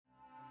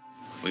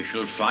We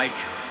shall fight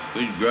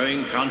with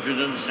growing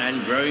confidence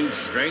and growing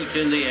strength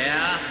in the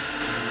air.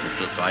 We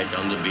shall fight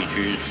on the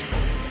beaches.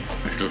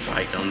 We shall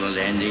fight on the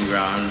landing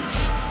grounds.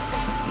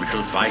 We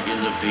shall fight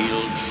in the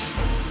fields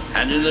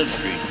and in the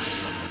streets.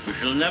 We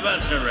shall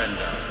never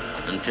surrender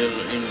until,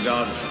 in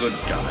God's good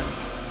time,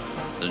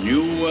 the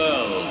new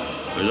world,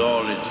 with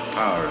all its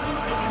power and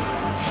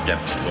might,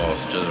 steps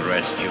forth to the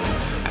rescue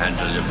and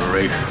the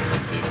liberation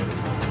of people.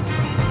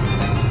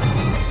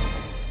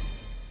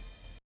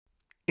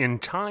 In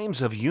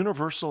times of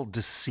universal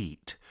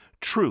deceit,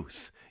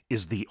 truth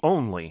is the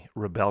only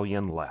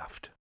rebellion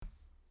left.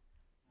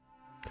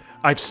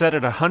 I've said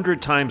it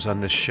 100 times on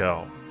this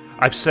show.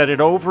 I've said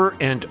it over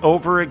and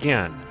over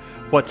again.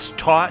 What's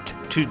taught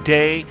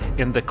today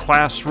in the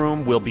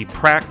classroom will be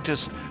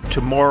practiced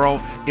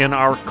tomorrow in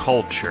our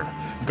culture.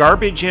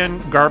 Garbage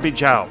in,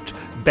 garbage out.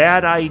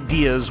 Bad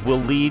ideas will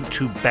lead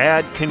to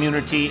bad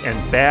community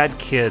and bad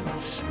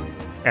kids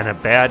and a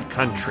bad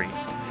country.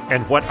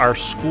 And what our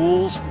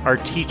schools are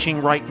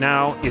teaching right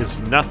now is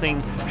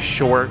nothing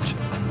short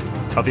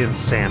of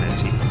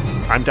insanity.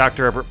 I'm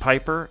Dr. Everett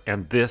Piper,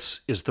 and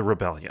this is The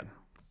Rebellion.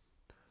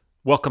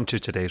 Welcome to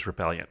today's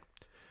Rebellion.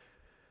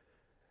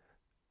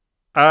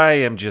 I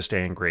am just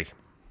angry,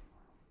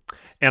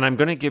 and I'm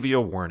going to give you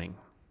a warning.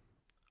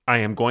 I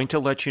am going to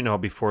let you know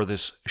before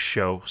this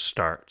show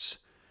starts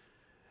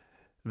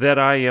that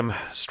I am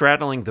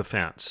straddling the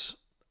fence.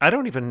 I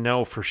don't even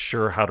know for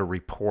sure how to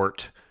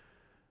report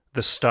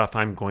the stuff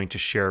I'm going to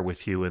share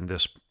with you in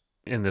this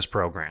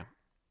program,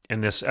 in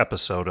this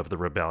episode of The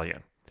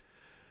Rebellion.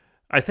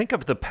 I think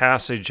of the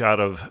passage out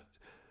of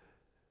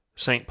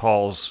St.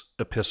 Paul's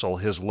epistle,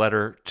 his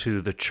letter to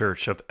the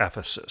church of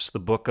Ephesus, the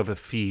book of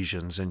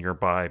Ephesians in your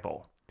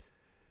Bible.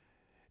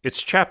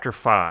 It's chapter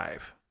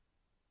 5,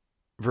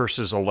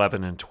 verses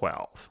 11 and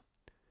 12,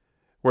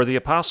 where the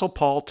Apostle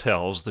Paul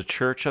tells the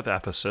church of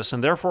Ephesus,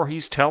 and therefore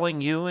he's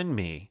telling you and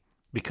me,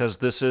 because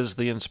this is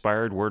the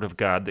inspired word of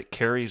God that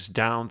carries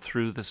down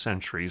through the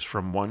centuries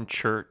from one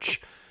church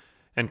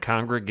and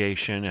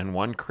congregation and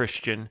one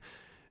Christian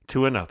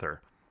to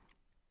another.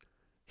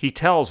 He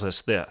tells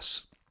us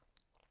this: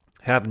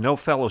 have no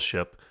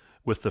fellowship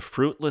with the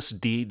fruitless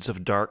deeds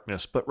of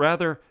darkness, but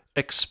rather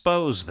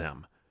expose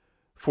them.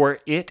 For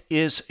it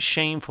is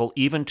shameful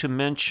even to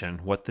mention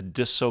what the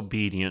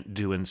disobedient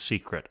do in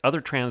secret.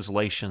 Other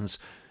translations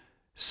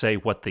say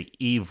what the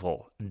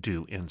evil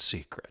do in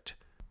secret.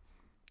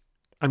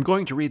 I'm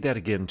going to read that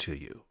again to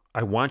you.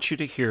 I want you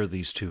to hear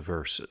these two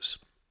verses.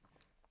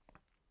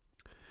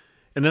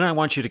 And then I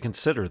want you to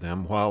consider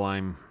them while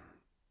I'm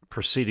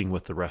proceeding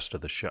with the rest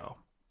of the show.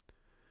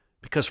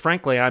 Because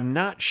frankly, I'm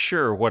not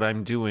sure what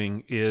I'm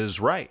doing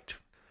is right,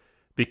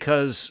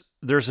 because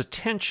there's a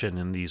tension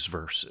in these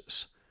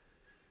verses.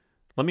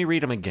 Let me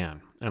read them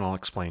again, and I'll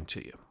explain to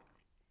you.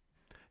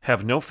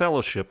 Have no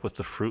fellowship with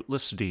the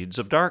fruitless deeds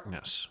of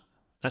darkness.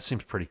 That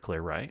seems pretty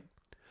clear, right?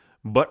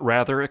 But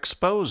rather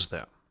expose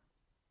them.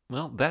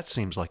 Well, that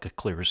seems like a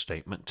clear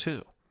statement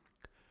too.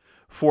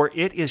 For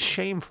it is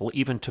shameful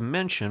even to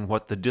mention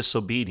what the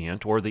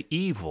disobedient or the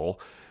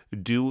evil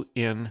do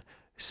in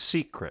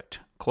secret.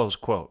 Close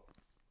quote.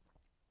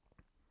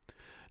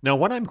 Now,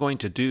 what I'm going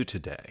to do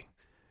today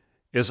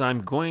is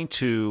I'm going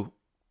to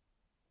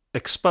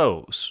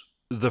expose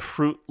the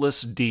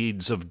fruitless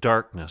deeds of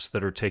darkness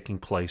that are taking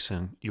place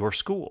in your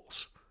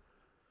schools.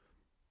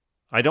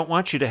 I don't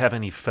want you to have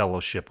any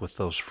fellowship with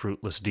those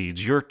fruitless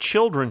deeds. Your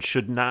children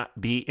should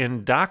not be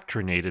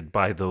indoctrinated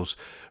by those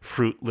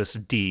fruitless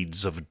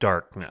deeds of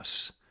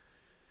darkness.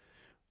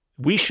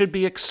 We should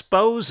be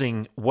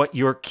exposing what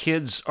your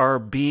kids are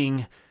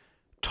being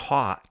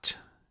taught.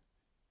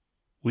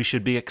 We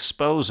should be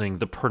exposing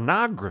the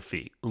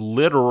pornography,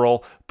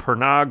 literal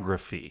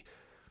pornography,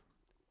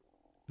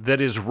 that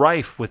is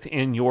rife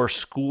within your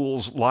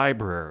school's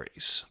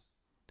libraries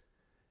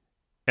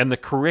and the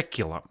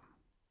curriculum.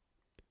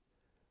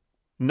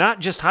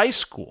 Not just high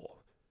school,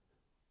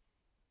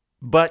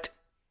 but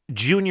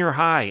junior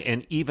high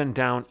and even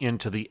down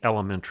into the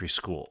elementary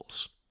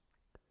schools.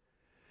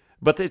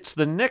 But it's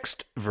the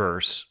next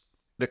verse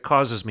that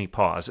causes me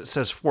pause. It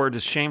says, for it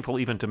is shameful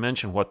even to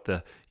mention what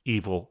the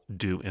evil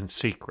do in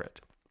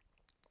secret.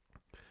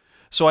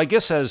 So I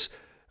guess as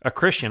a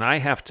Christian, I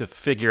have to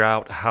figure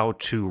out how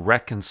to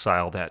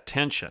reconcile that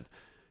tension,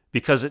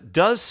 because it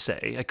does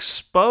say,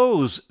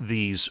 expose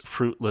these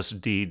fruitless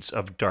deeds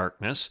of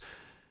darkness,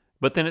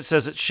 but then it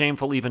says it's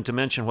shameful even to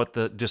mention what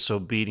the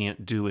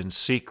disobedient do in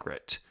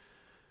secret.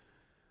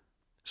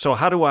 So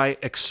how do I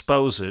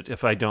expose it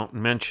if I don't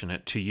mention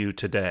it to you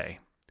today?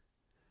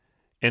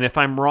 And if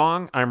I'm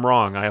wrong, I'm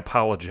wrong. I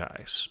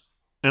apologize.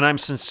 And I'm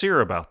sincere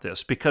about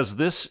this, because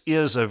this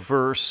is a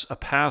verse, a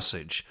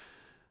passage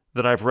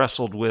that I've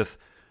wrestled with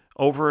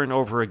over and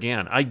over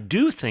again. I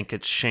do think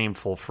it's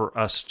shameful for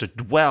us to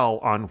dwell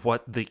on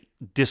what the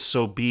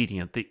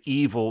disobedient, the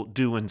evil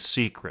do in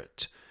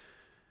secret.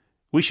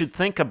 We should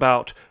think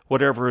about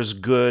whatever is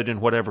good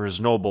and whatever is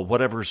noble,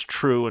 whatever is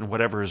true and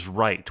whatever is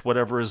right,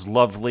 whatever is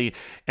lovely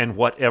and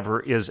whatever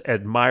is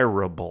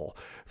admirable.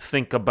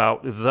 Think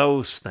about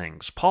those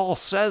things. Paul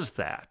says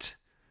that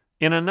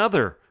in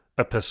another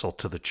epistle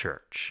to the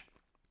church.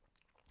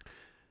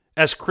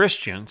 As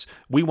Christians,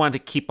 we want to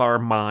keep our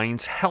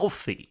minds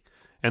healthy.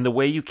 And the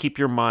way you keep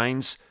your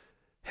minds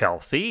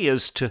healthy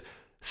is to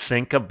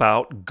think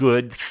about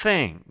good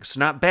things,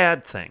 not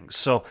bad things.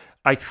 So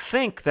I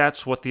think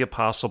that's what the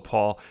Apostle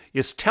Paul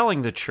is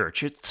telling the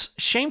church. It's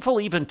shameful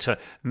even to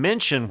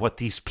mention what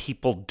these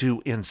people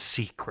do in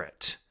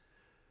secret.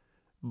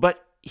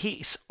 But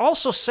he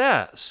also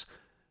says,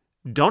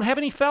 don't have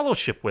any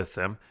fellowship with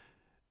them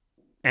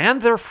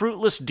and their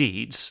fruitless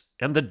deeds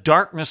and the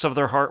darkness of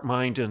their heart,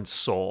 mind, and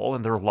soul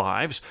and their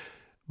lives,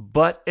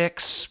 but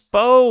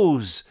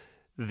expose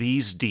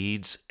these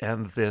deeds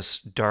and this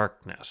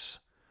darkness.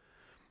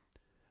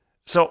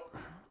 So,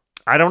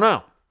 I don't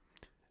know.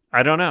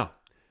 I don't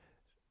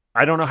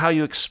know how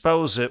you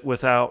expose it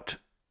without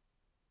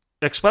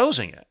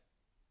exposing it,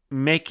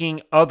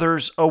 making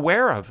others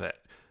aware of it,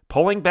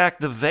 pulling back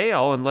the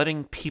veil and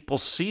letting people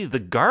see the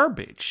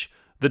garbage,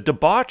 the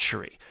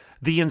debauchery,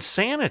 the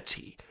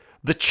insanity,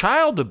 the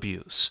child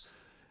abuse.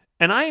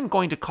 And I am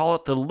going to call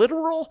it the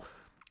literal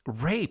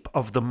rape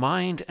of the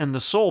mind and the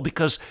soul,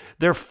 because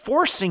they're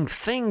forcing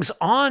things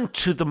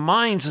onto the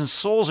minds and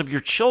souls of your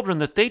children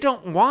that they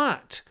don't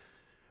want.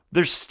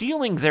 They're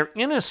stealing their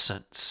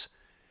innocence,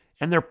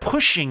 and they're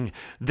pushing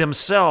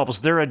themselves,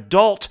 their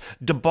adult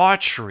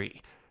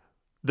debauchery.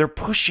 They're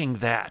pushing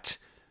that.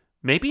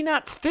 Maybe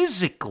not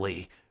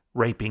physically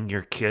raping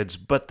your kids,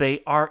 but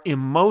they are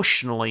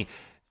emotionally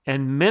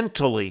and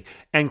mentally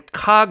and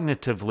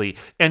cognitively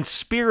and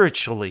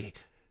spiritually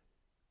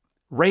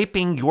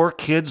raping your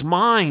kids'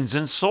 minds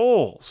and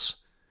souls.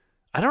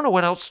 I don't know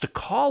what else to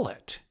call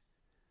it.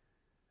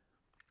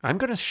 I'm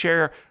going to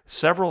share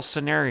several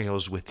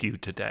scenarios with you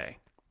today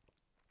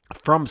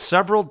from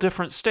several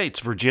different states,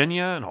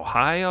 Virginia and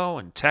Ohio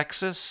and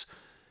Texas.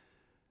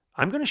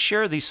 I'm going to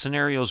share these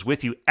scenarios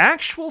with you,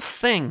 actual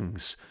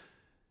things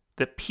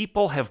that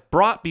people have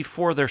brought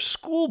before their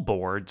school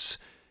boards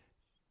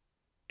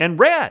and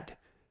read.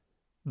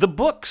 The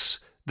books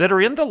that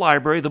are in the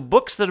library, the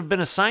books that have been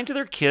assigned to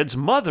their kids,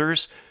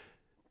 mothers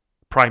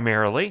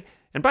primarily.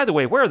 And by the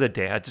way, where are the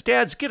dads?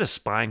 Dads, get a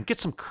spine, get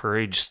some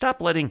courage.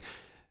 Stop letting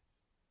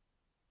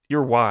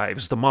your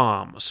wives, the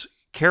moms,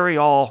 carry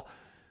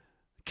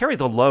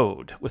the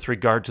load with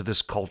regard to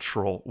this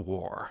cultural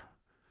war.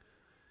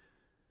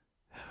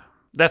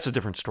 That's a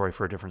different story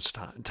for a different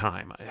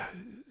time.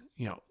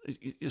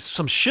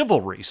 Some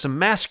chivalry, some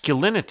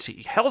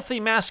masculinity, healthy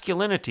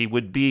masculinity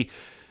would be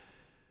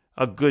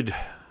a good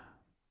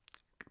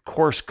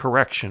course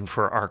correction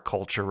for our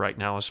culture right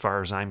now, as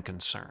far as I'm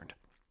concerned.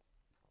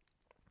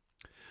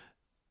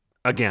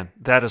 Again,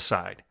 that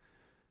aside,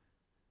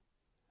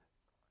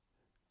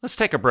 let's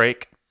take a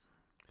break.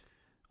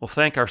 We'll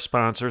thank our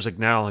sponsors,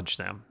 acknowledge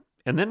them.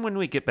 And then when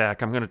we get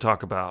back, I'm going to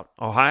talk about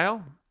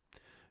Ohio,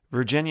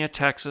 Virginia,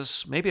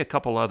 Texas, maybe a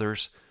couple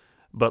others.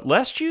 But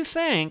lest you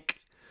think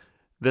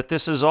that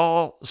this is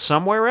all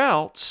somewhere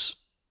else,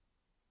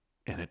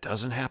 and it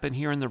doesn't happen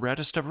here in the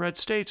reddest of red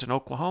states in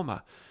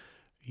Oklahoma,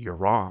 you're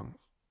wrong.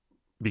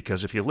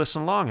 Because if you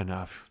listen long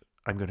enough,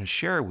 I'm going to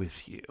share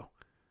with you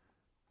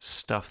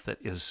stuff that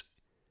is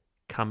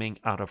coming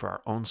out of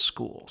our own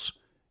schools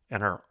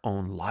and our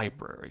own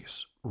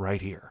libraries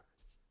right here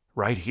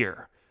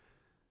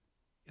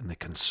in the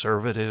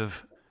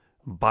conservative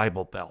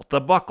Bible Belt, the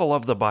buckle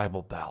of the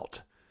Bible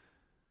Belt,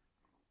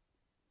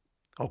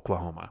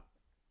 Oklahoma.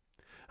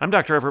 I'm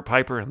Dr. Everett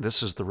Piper, and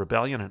this is The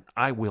Rebellion, and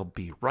I will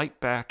be right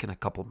back in a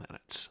couple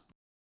minutes.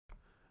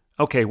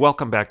 Okay,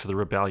 welcome back to The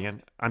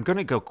Rebellion. I'm going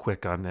to go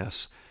quick on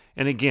this.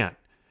 And again,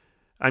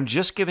 I'm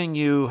just giving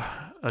you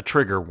a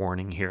trigger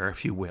warning here,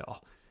 if you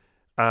will.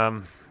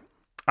 I'm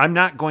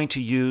not going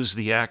to use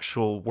the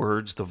actual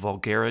words, the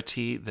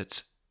vulgarity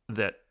that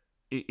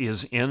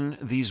is in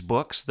these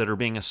books that are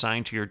being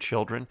assigned to your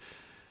children,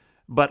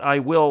 but I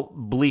will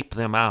bleep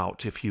them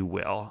out, if you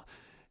will.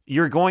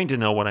 You're going to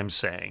know what I'm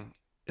saying.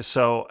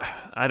 So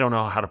I don't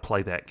know how to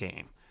play that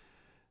game,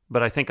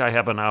 but I think I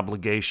have an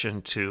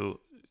obligation to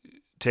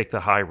take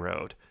the high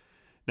road.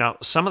 Now,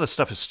 some of the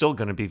stuff is still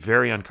going to be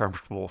very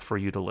uncomfortable for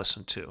you to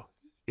listen to.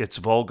 It's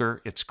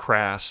vulgar, it's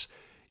crass,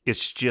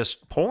 it's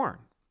just porn.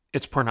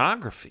 It's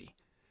pornography.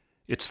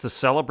 It's the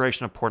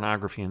celebration of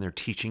pornography, and they're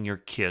teaching your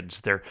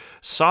kids. They're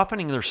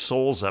softening their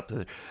souls up.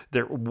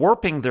 They're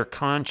warping their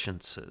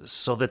consciences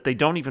so that they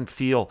don't even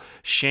feel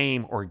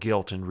shame or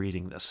guilt in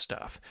reading this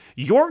stuff.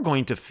 You're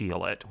going to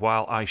feel it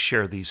while I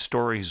share these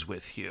stories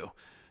with you,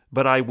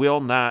 but I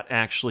will not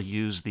actually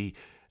use the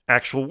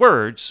actual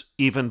words,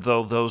 even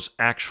though those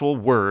actual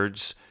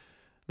words,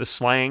 the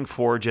slang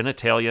for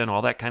genitalia and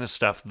all that kind of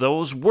stuff,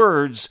 those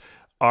words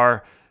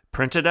are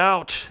printed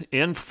out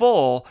in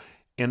full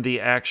in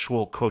the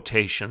actual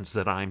quotations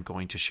that I'm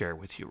going to share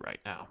with you right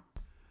now.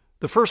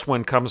 The first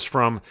one comes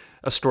from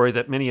a story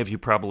that many of you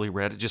probably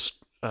read. It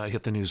just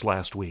hit the news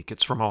last week.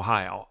 It's from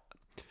Ohio.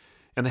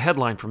 And the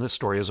headline from this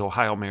story is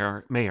Ohio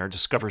mayor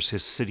discovers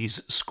his city's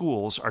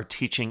schools are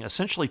teaching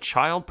essentially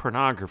child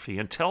pornography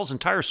and tells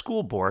entire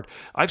school board,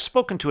 I've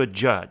spoken to a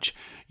judge.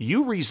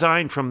 You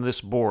resign from this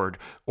board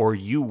or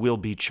you will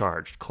be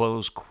charged.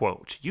 Close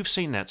quote. You've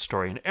seen that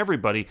story, and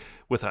everybody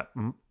with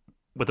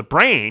a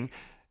brain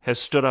has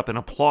stood up and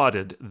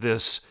applauded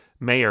this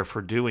mayor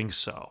for doing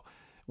so.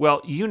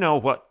 Well, you know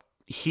what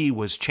he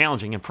was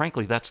challenging, and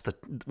frankly, that's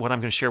what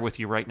I'm going to share with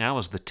you right now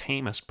is the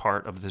tamest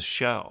part of this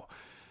show.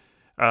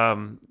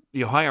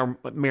 The Ohio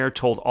mayor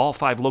told all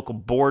 5 local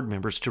board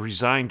members to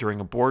resign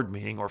during a board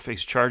meeting or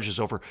face charges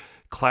over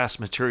class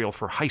material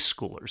for high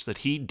schoolers that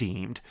he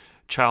deemed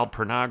child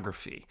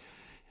pornography.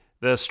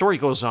 The story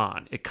goes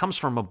on. It comes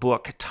from a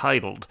book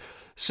titled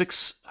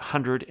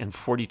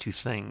 642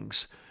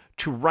 Things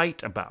to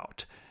Write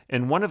About.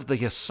 And one of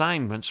the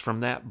assignments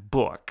from that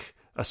book,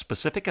 a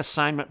specific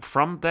assignment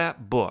from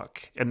that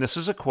book, and this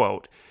is a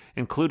quote,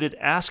 included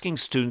asking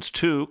students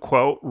to,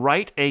 quote,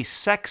 write a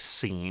sex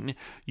scene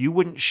you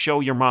wouldn't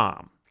show your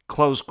mom,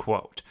 close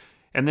quote,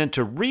 and then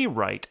to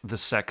rewrite the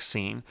sex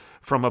scene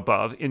from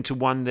above into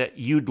one that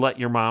you'd let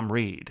your mom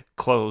read,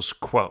 close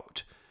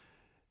quote.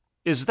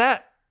 Is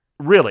that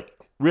really,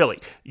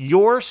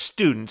 your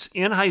students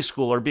in high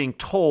school are being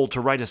told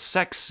to write a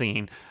sex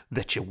scene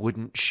that you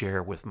wouldn't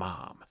share with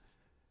mom?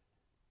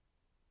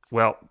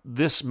 Well,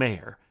 this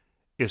mayor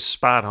is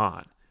spot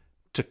on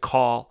to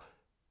call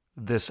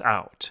this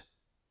out.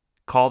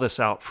 Call this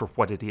out for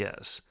what it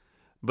is.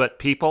 But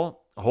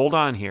people, hold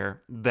on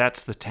here.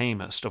 That's the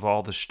tamest of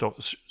all the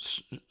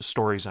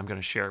stories I'm going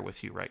to share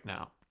with you right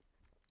now.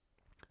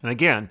 And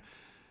again,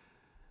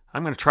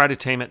 I'm going to try to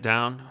tame it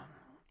down,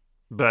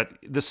 but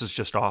this is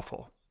just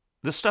awful.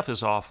 This stuff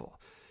is awful.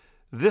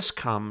 This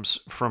comes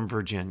from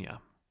Virginia.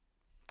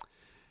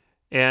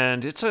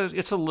 And it's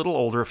a little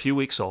older, a few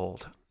weeks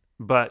old,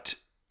 but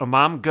a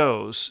mom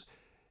goes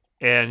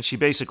and she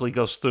basically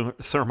goes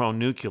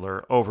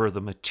thermonuclear over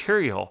the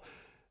material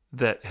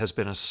that has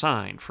been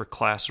assigned for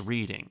class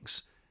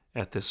readings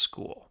at this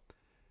school.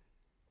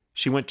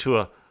 She went to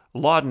a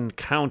Loudoun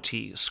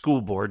County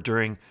school board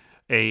during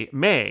a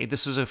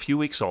this is a few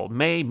weeks old,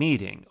 May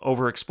meeting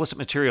over explicit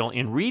material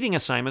in reading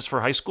assignments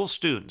for high school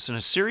students. In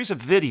a series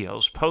of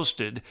videos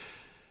posted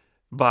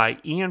by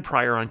Ian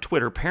Pryor on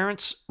Twitter,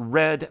 parents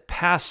read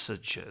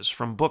passages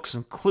from books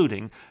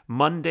including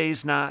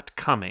Monday's Not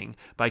Coming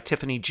by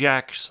Tiffany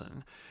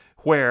Jackson,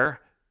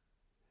 where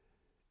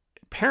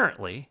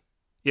apparently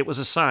it was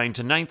assigned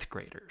to 9th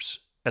graders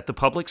at the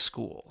public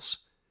schools.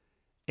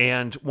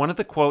 And one of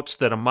the quotes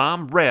that a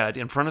mom read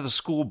in front of the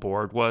school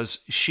board was,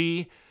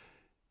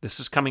 this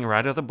is coming right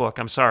out of the book,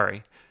 I'm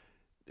sorry,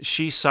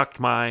 she sucked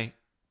my,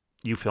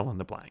 you fill in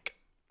the blank.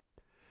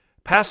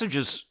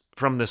 Passages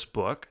from this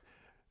book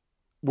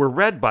were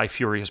read by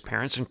furious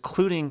parents,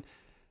 including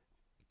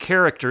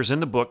characters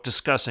in the book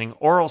discussing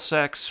oral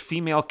sex,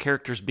 female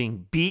characters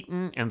being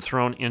beaten and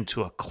thrown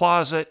into a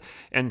closet,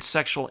 and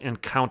sexual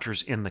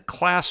encounters in the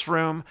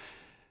classroom.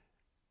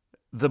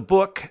 The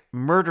book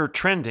Murder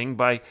Trending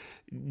by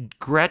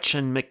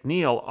Gretchen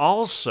McNeil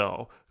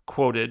also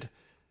quoted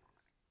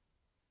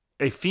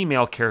a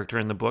female character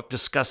in the book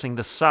discussing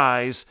the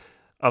size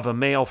of a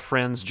male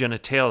friend's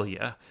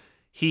genitalia.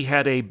 He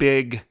had a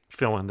big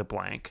fill in the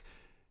blank.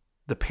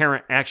 The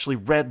parent actually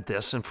read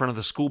this in front of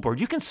the school board.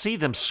 You can see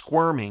them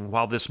squirming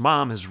while this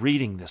mom is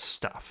reading this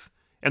stuff.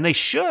 And they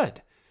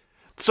should.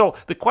 So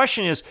the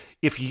question is,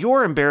 if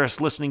you're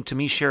embarrassed listening to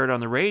me share it on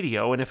the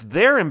radio, and if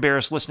they're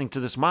embarrassed listening to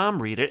this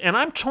mom read it, and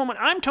I'm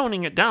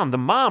toning it down, the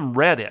mom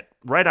read it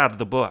right out of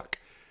the book,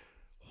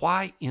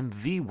 why in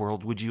the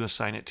world would you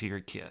assign it to your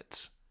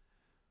kids?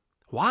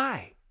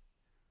 Why?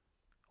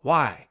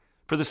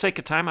 For the sake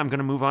of time, I'm going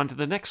to move on to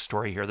the next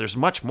story here. There's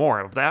much more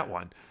of that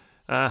one.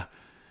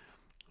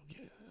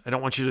 I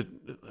don't want you to.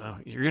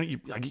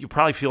 You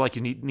probably feel like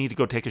you need to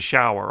go take a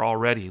shower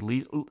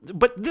already.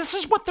 But this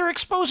is what they're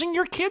exposing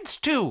your kids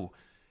to.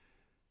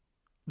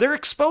 They're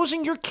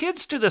exposing your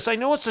kids to this. I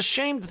know it's a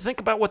shame to think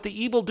about what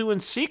the evil do in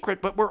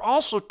secret, but we're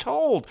also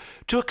told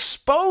to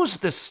expose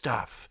this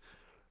stuff.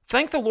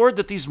 Thank the Lord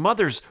that these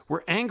mothers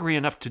were angry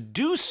enough to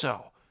do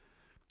so.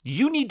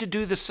 You need to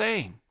do the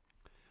same.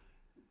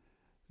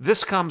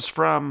 This comes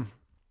from.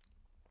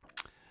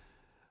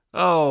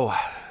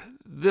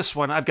 This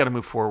one, I've got to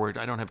move forward.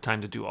 I don't have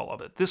time to do all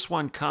of it. This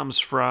one comes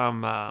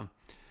from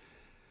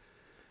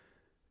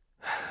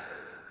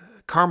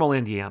Carmel,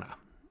 Indiana.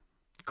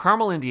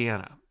 Carmel,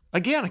 Indiana.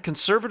 Again, a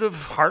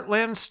conservative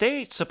heartland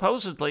state,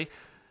 supposedly.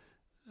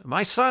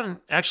 My son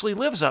actually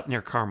lives up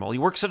near Carmel. He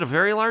works at a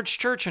very large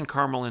church in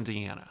Carmel,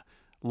 Indiana.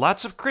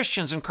 Lots of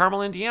Christians in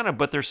Carmel, Indiana,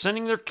 but they're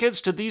sending their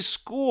kids to these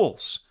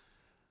schools.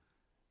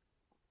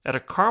 At a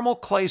Carmel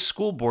Clay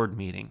school board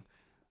meeting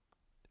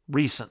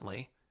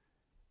recently,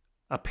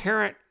 a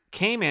parent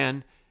came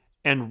in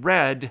and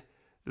read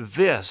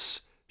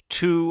this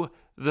to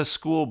the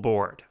school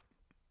board.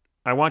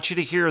 I want you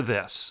to hear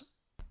this.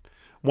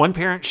 One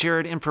parent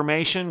shared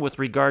information with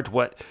regard to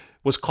what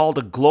was called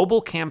a global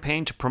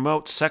campaign to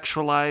promote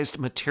sexualized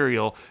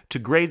material to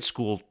grade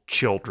school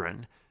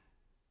children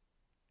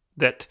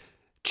that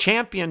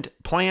championed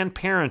Planned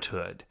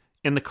Parenthood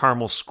in the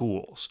Carmel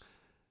schools.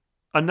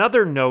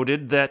 Another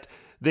noted that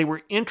they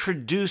were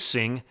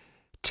introducing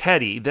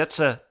Teddy, that's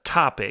a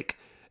topic,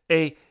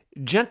 a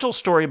gentle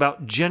story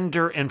about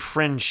gender and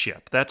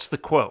friendship, that's the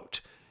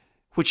quote,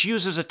 which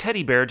uses a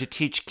teddy bear to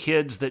teach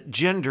kids that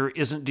gender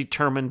isn't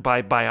determined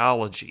by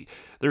biology.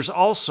 There's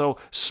also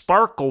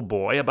Sparkle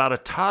Boy about a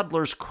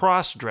toddler's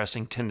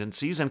cross-dressing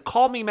tendencies, and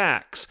Call Me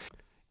Max,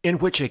 in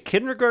which a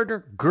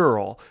kindergartner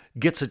girl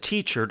gets a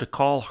teacher to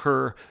call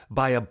her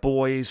by a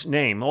boy's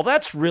name. Well,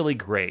 that's really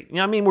great.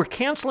 I mean, we're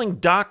canceling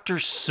Dr.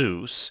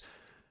 Seuss.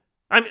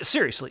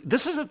 Seriously,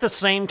 this is at the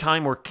same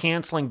time we're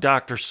canceling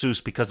Dr.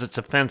 Seuss because it's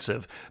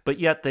offensive, but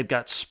yet they've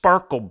got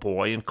Sparkle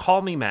Boy and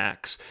Call Me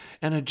Max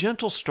and a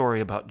gentle story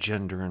about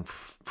gender and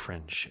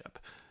friendship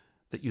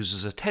that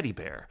uses a teddy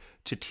bear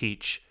to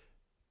teach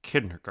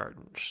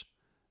kindergartners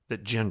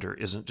that gender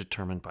isn't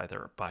determined by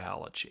their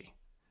biology.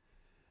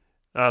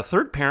 A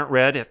third parent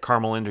read at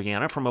Carmel,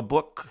 Indiana, from a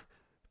book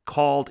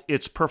called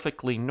It's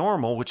Perfectly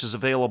Normal, which is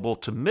available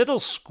to middle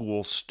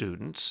school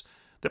students,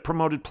 that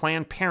promoted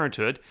Planned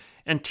Parenthood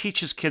and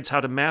teaches kids how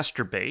to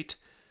masturbate.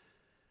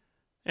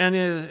 And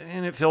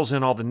it fills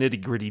in all the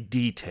nitty-gritty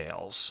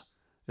details,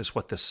 is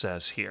what this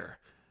says here.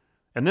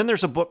 And then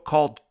there's a book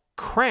called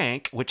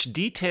Crank, which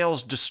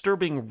details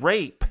disturbing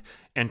rape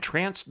and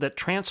that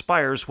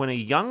transpires when a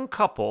young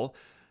couple,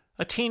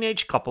 a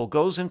teenage couple,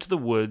 goes into the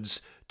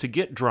woods to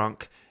get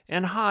drunk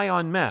and high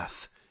on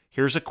meth.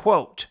 Here's a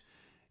quote.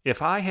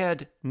 "If I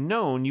had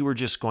known you were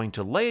just going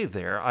to lay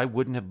there, I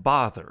wouldn't have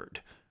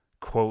bothered,"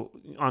 quote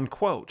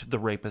unquote, the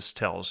rapist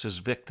tells his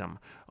victim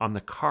on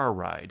the car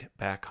ride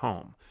back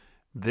home.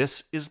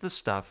 This is the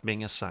stuff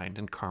being assigned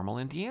in Carmel,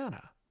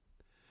 Indiana.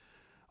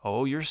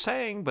 Oh, you're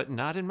saying, but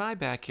not in my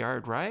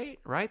backyard, right?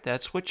 Right?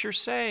 That's what you're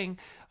saying.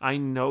 I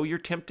know you're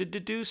tempted to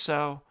do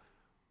so.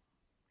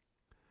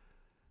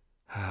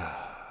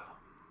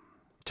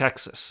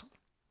 Texas.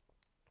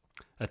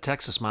 A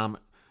Texas mom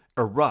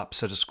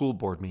erupts at a school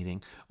board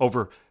meeting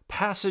over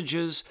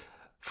passages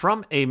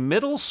from a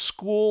middle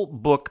school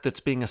book that's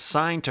being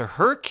assigned to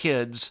her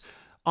kids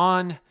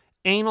on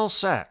anal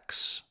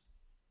sex.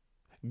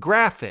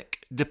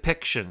 Graphic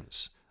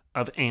depictions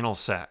of anal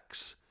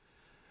sex.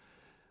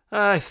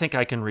 I think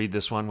I can read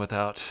this one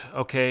without...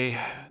 Okay,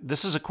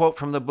 this is a quote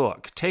from the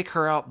book. "Take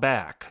her out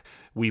back,"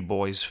 we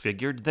boys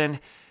figured,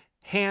 "then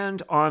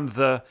hand on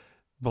the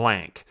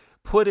blank.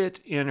 Put it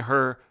in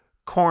her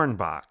corn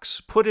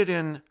box. Put it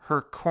in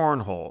her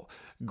cornhole.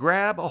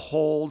 Grab a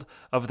hold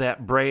of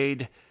that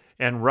braid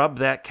and rub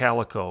that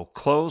calico."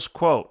 Close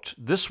quote.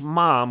 This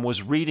mom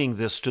was reading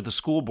this to the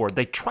school board.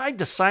 They tried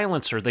to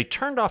silence her. They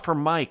turned off her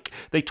mic.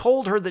 They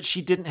told her that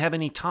she didn't have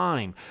any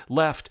time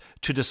left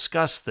to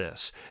discuss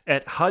this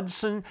at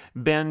Hudson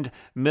Bend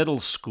Middle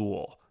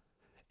School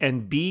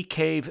and Bee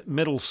Cave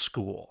Middle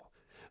School.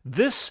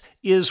 This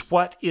is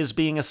what is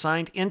being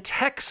assigned in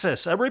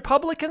Texas, a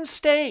Republican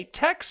state,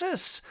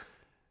 Texas.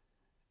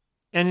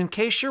 And in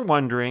case you're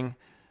wondering,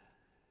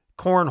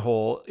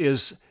 cornhole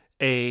is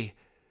a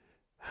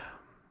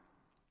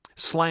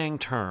slang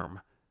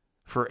term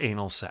for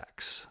anal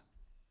sex.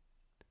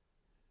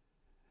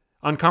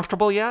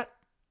 Uncomfortable yet?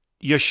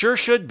 You sure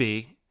should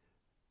be.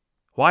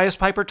 Why is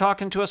Piper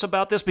talking to us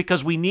about this?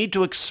 Because we need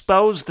to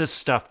expose this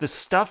stuff. This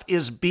stuff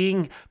is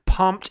being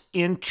pumped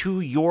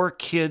into your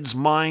kid's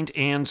mind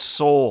and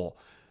soul.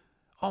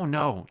 Oh,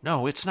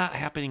 no, it's not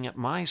happening at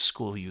my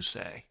school, you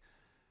say.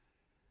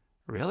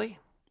 Really?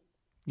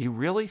 You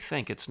really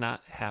think it's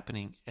not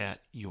happening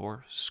at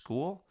your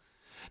school?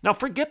 Now,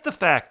 forget the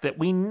fact that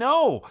we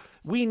know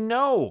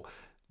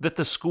that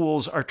the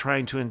schools are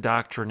trying to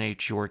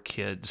indoctrinate your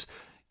kids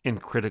in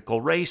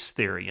critical race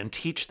theory and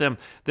teach them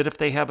that if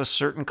they have a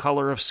certain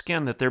color of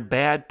skin, that they're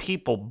bad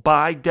people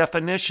by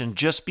definition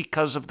just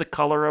because of the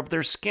color of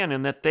their skin,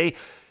 and that they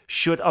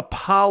should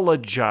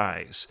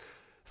apologize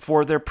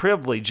for their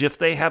privilege if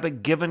they have a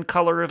given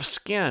color of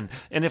skin.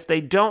 And if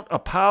they don't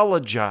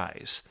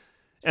apologize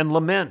and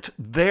lament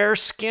their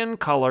skin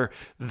color,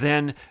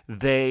 then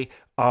they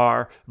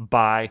are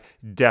by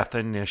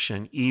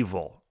definition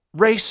evil.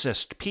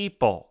 Racist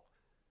people.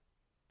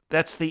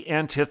 That's the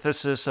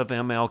antithesis of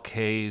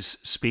MLK's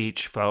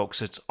speech,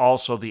 folks. It's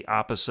also the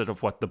opposite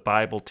of what the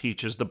Bible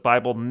teaches. The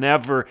Bible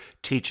never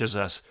teaches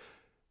us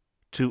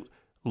to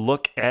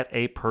look at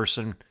a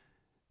person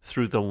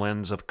through the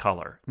lens of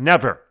color.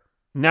 Never.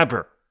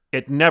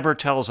 It never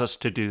tells us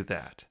to do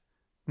that.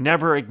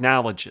 Never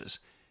acknowledges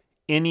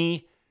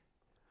any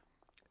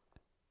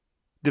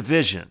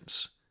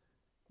divisions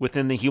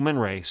within the human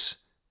race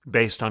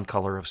based on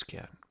color of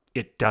skin.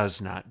 It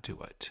does not do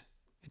it.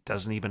 It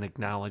doesn't even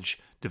acknowledge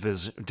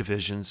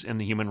divisions in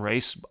the human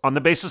race on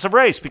the basis of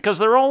race, because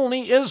there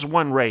only is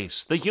one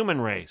race, the human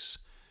race.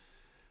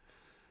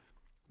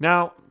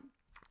 Now,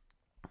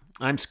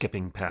 I'm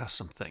skipping past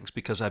some things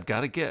because I've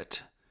got to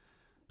get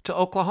to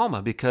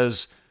Oklahoma,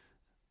 because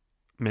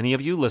many of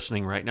you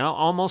listening right now,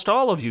 almost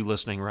all of you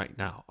listening right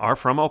now, are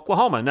from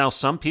Oklahoma. Now,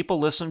 some people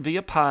listen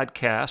via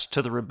podcast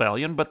to the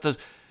rebellion, but the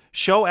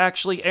Show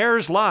actually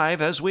airs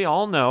live, as we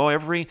all know,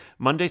 every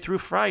Monday through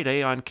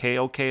Friday on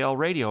KOKL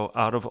Radio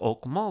out of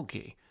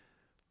Okmulgee.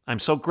 I'm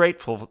so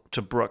grateful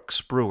to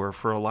Brooks Brewer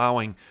for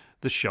allowing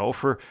the show,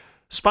 for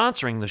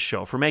sponsoring the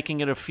show, for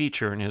making it a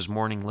feature in his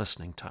morning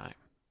listening time.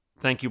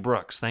 Thank you,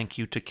 Brooks. Thank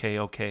you to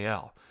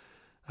KOKL.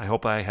 I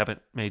hope I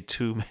haven't made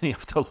too many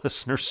of the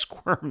listeners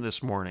squirm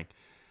this morning.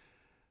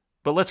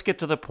 But let's get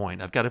to the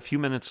point. I've got a few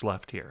minutes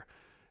left here.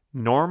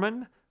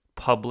 Norman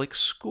Public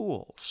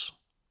Schools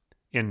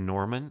in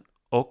Norman,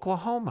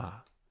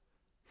 Oklahoma.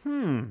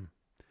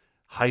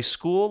 High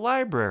school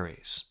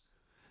libraries.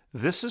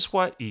 This is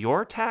what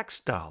your tax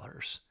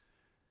dollars,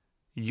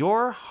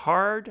 your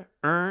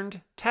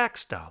hard-earned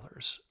tax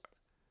dollars,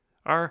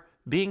 are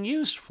being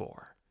used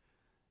for,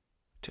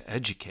 to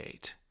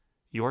educate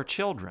your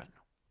children.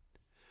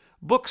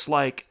 Books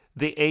like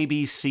The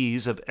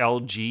ABCs of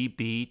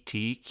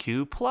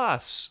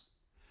LGBTQ+,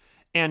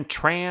 and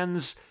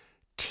Trans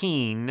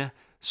Teen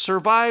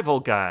Survival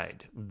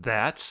Guide.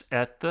 That's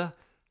at the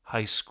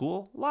high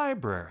school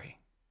library.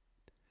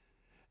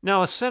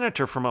 Now, a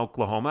senator from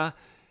Oklahoma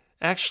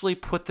actually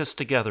put this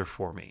together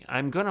for me.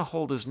 I'm going to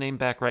hold his name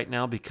back right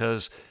now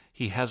because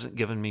he hasn't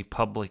given me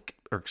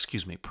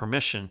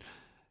permission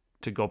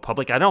to go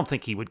public. I don't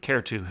think he would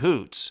care to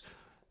hoots,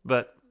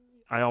 but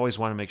I always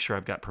want to make sure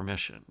I've got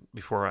permission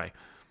before I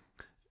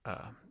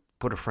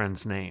put a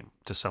friend's name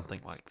to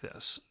something like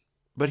this.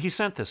 But he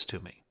sent this to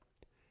me.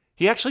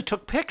 He actually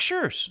took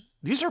pictures.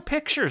 These are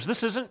pictures.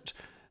 This isn't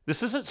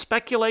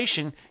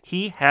speculation.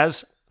 He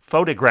has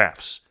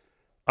photographs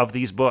of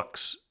these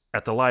books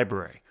at the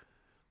library.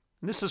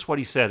 And this is what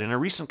he said. In a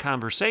recent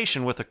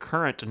conversation with a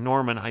current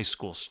Norman High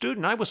School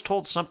student, I was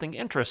told something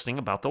interesting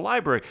about the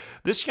library.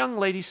 This young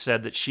lady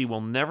said that she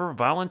will never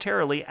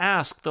voluntarily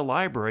ask the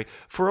library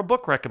for a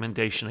book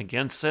recommendation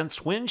again,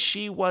 since when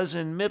she was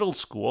in middle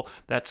school,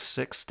 that's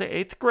 6th to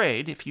 8th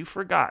grade, if you've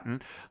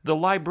forgotten, the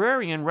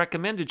librarian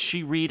recommended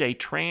she read a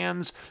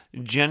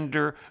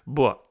transgender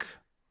book.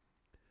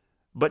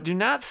 But do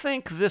not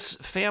think this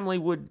family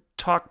would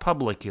talk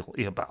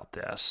publicly about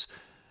this,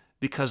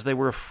 because they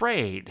were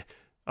afraid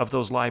of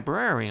those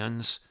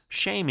librarians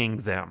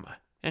shaming them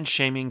and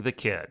shaming the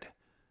kid.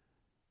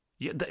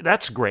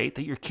 That's great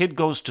that your kid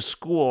goes to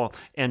school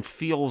and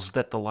feels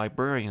that the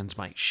librarians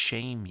might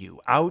shame you,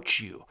 out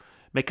you,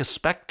 make a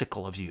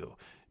spectacle of you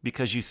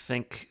because you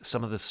think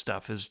some of this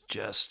stuff is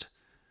just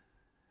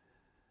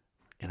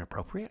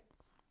inappropriate.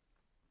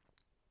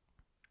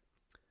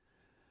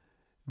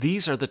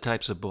 These are the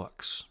types of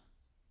books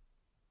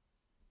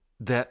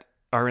that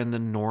are in the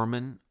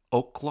Norman,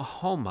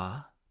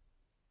 Oklahoma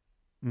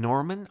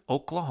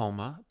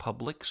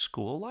Public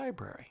School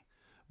Library.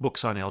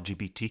 Books on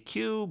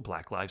LGBTQ,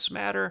 Black Lives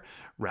Matter,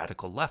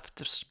 radical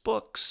leftist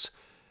books,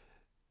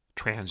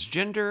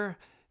 transgender,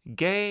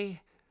 gay,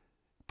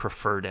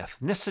 preferred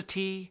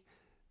ethnicity.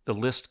 The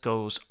list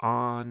goes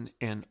on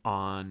and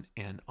on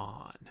and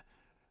on.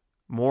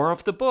 More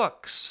of the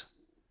books.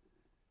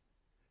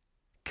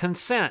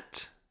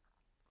 Consent.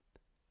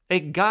 A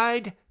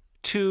guide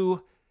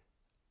to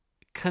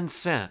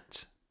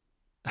consent.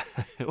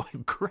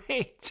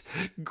 Great.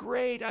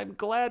 I'm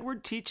glad we're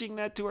teaching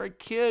that to our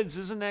kids.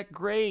 Isn't that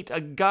great? A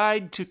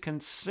guide to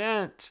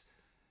consent.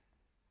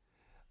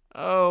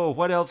 Oh,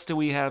 what else do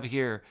we have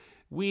here?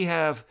 We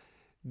have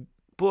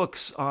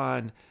books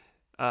on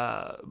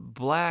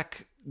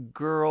black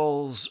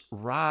girls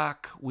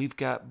rock. We've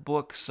got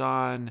books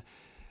on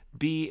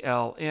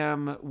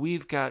BLM.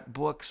 We've got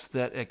books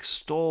that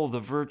extol the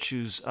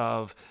virtues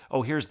of,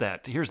 here's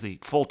the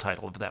full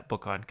title of that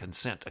book on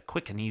consent, A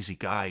Quick and Easy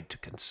Guide to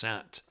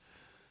Consent.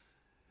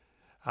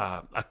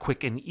 A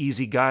Quick and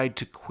Easy Guide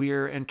to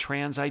Queer and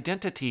Trans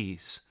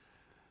Identities.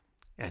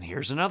 And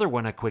here's another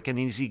one, A Quick and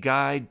Easy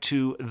Guide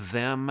to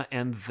Them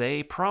and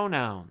They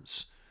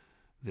Pronouns.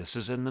 This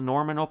is in the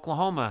Norman,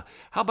 Oklahoma.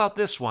 How about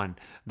this one?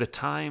 The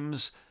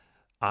Times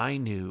I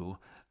Knew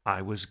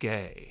I Was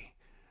Gay.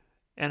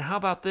 And how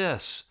about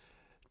this?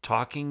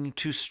 Talking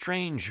to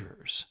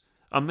Strangers,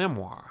 a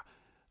memoir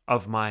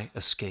of my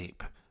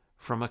escape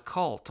from a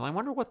cult. I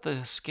wonder what the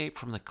escape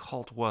from the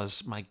cult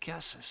was. My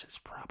guess is it's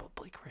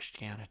probably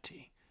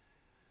Christianity.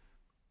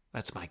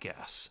 That's my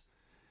guess.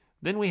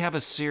 Then we have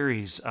a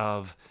series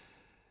of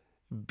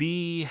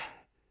Be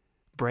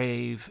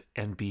Brave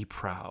and Be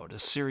Proud, a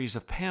series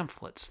of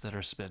pamphlets that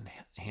have been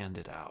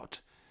handed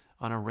out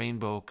on a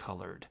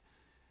rainbow-colored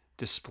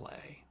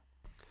display.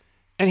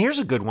 And here's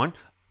a good one.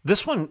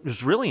 This one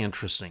is really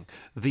interesting.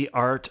 The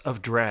Art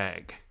of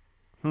Drag.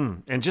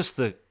 And just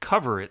the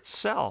cover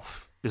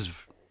itself is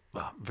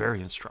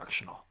very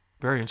instructional.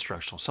 Very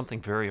instructional. Something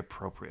very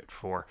appropriate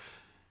for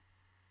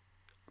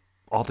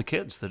all the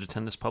kids that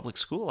attend this public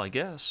school, I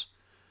guess.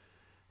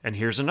 And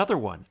here's another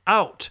one.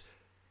 Out.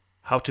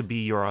 How to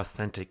Be Your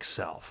Authentic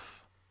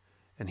Self.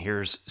 And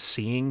here's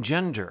Seeing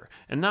Gender.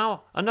 And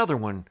now another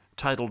one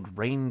titled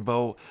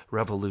Rainbow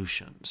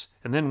Revolutions.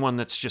 And then one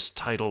that's just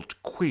titled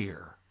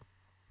Queer.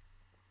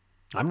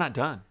 I'm not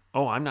done.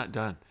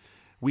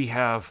 We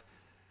have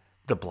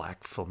The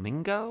Black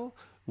Flamingo,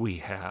 We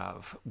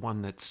have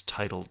one that's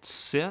titled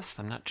Sith.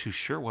 I'm not too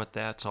sure what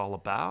that's all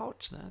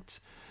about.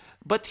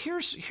 But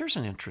here's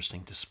an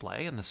interesting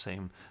display in the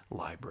same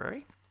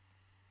library.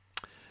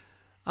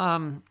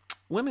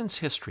 Women's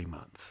History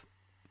Month.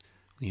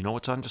 You know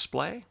what's on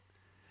display?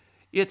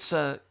 It's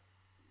a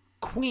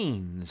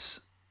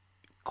Queen's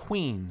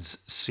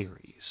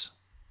series.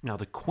 Now,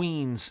 the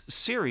Queen's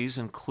series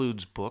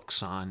includes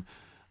books on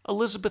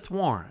Elizabeth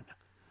Warren,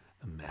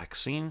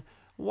 Maxine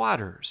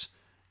Waters,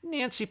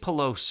 Nancy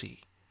Pelosi,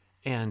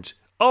 and,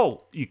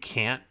 you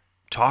can't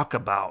talk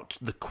about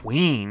the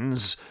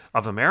Queens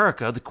of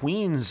America, the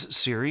Queen's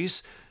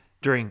series,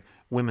 during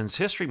Women's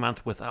History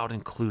Month without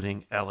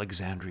including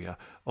Alexandria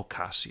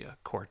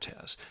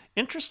Ocasio-Cortez.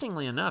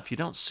 Interestingly enough, you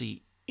don't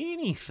see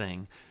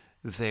anything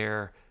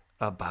there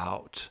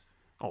about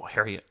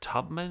Harriet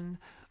Tubman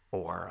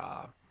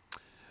or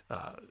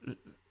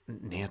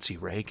Nancy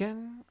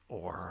Reagan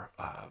or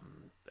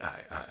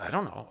I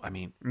don't know. I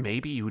mean,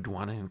 maybe you would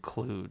want to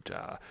include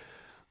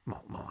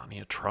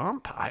Melania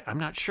Trump. I'm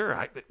not sure.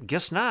 I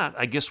guess not.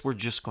 I guess we're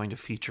just going to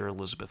feature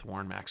Elizabeth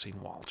Warren,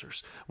 Maxine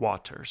Waters,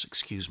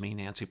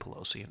 Nancy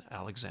Pelosi, and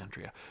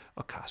Alexandria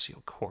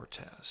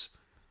Ocasio-Cortez.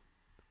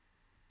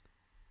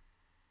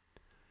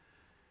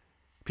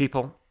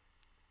 People,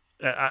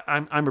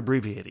 I'm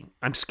abbreviating.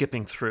 I'm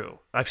skipping through.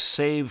 I've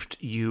saved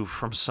you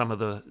from some of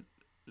the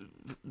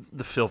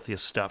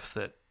filthiest stuff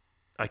that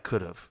I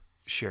could have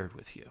shared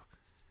with you.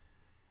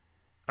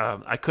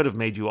 I could have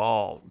made you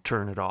all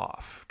turn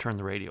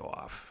the radio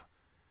off,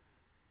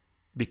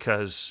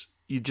 because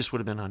you just would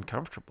have been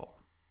uncomfortable,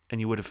 and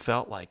you would have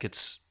felt like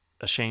it's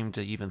a shame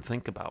to even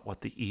think about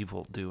what the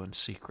evil do in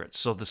secret.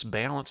 So this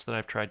balance that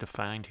I've tried to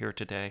find here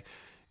today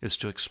is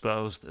to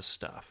expose this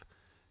stuff,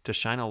 to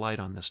shine a light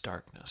on this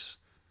darkness,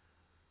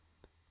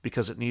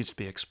 because it needs to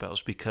be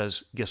exposed,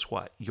 because guess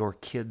what? Your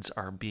kids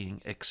are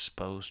being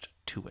exposed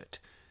to it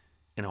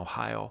in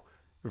Ohio,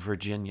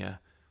 Virginia,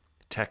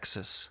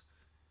 Texas,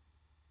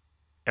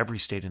 every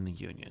state in the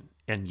Union,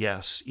 and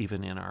yes,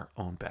 even in our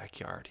own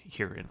backyard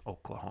here in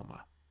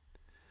Oklahoma.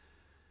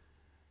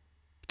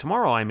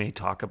 Tomorrow I may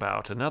talk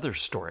about another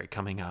story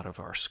coming out of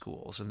our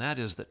schools, and that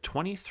is that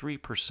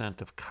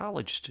 23% of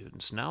college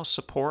students now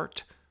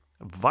support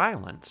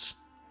violence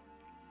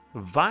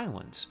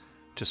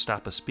to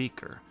stop a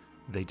speaker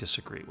they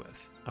disagree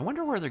with. I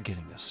wonder where they're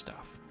getting this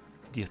stuff.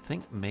 Do you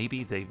think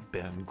maybe they've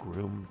been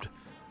groomed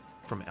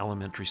from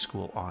elementary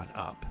school on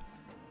up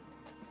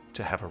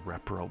to have a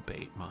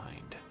reprobate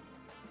mind?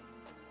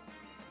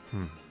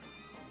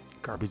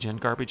 Garbage in,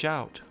 garbage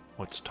out.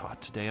 What's taught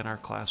today in our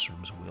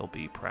classrooms will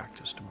be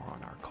practiced tomorrow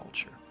in our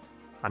culture.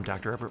 I'm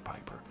Dr. Everett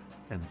Piper,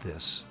 and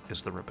this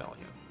is The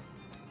Rebellion.